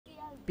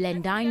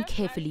Blandine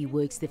carefully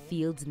works the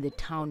fields in the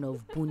town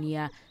of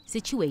Bunia,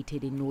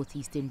 situated in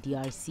northeastern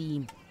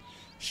DRC.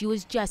 She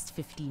was just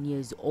 15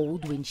 years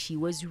old when she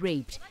was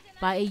raped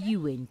by a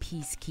UN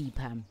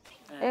peacekeeper.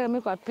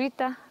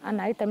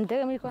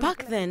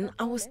 Back then,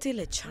 I was still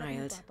a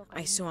child.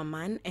 I saw a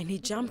man and he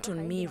jumped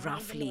on me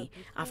roughly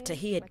after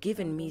he had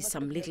given me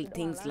some little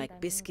things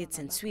like biscuits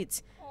and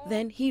sweets.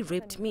 Then he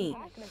raped me.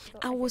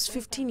 I was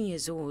 15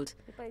 years old.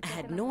 I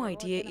had no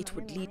idea it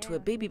would lead to a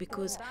baby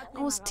because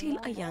I was still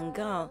a young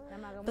girl.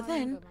 But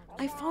then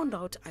I found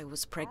out I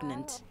was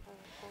pregnant.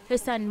 Her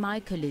son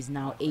Michael is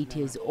now 8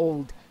 years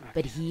old,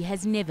 but he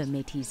has never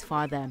met his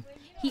father.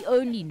 He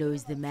only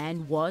knows the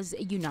man was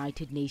a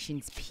United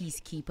Nations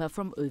peacekeeper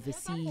from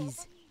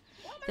overseas.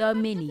 There are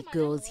many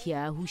girls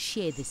here who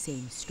share the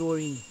same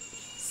story.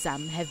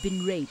 Some have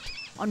been raped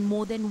on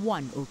more than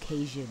one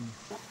occasion.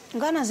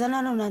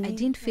 I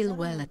didn't feel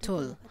well at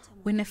all.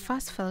 When I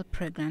first fell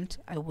pregnant,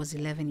 I was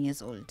 11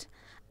 years old.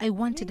 I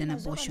wanted an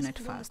abortion at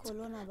first,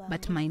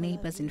 but my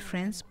neighbors and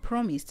friends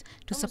promised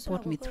to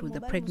support me through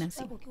the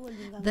pregnancy.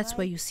 That's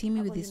why you see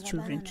me with these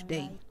children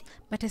today.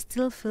 But I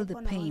still feel the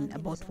pain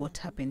about what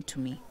happened to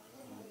me.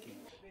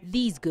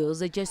 These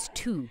girls are just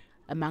two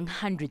among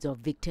hundreds of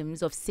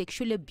victims of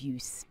sexual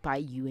abuse by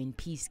UN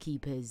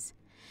peacekeepers.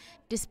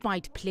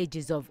 Despite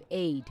pledges of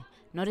aid,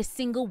 not a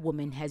single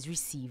woman has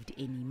received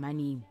any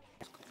money.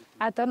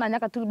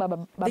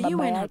 The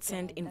UN had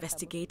sent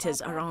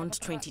investigators around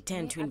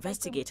 2010 to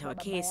investigate our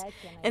case,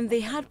 and they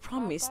had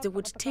promised they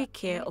would take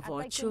care of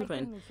our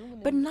children,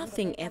 but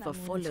nothing ever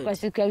followed.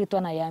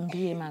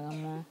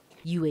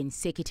 UN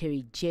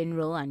Secretary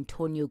General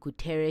Antonio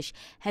Guterres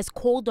has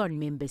called on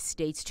member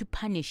states to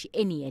punish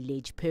any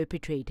alleged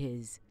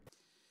perpetrators.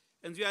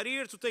 And we are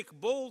here to take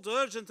bold,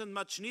 urgent and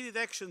much-needed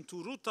action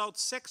to root out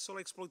sexual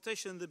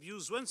exploitation and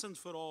abuse once and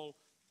for all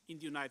in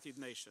the United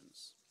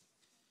Nations.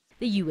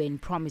 The UN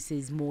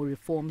promises more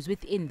reforms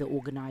within the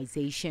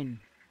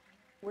organization.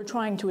 We're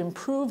trying to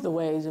improve the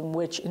ways in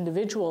which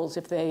individuals,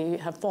 if they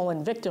have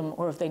fallen victim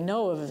or if they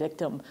know of a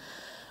victim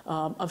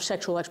of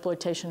sexual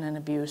exploitation and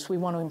abuse, we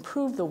want to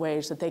improve the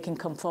ways that they can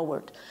come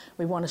forward.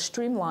 We want to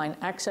streamline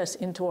access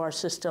into our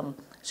system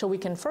so we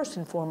can first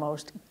and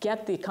foremost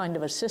get the kind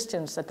of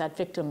assistance that that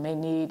victim may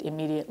need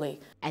immediately.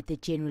 At the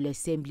General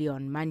Assembly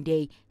on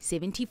Monday,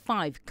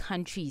 75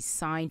 countries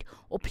signed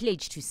or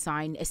pledged to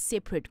sign a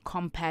separate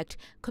compact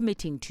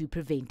committing to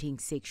preventing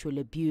sexual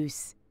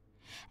abuse.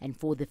 And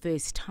for the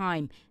first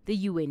time, the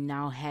UN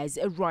now has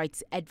a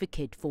rights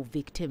advocate for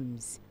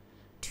victims.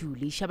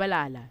 Thuli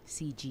Tshabalala,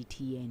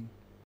 CGTN.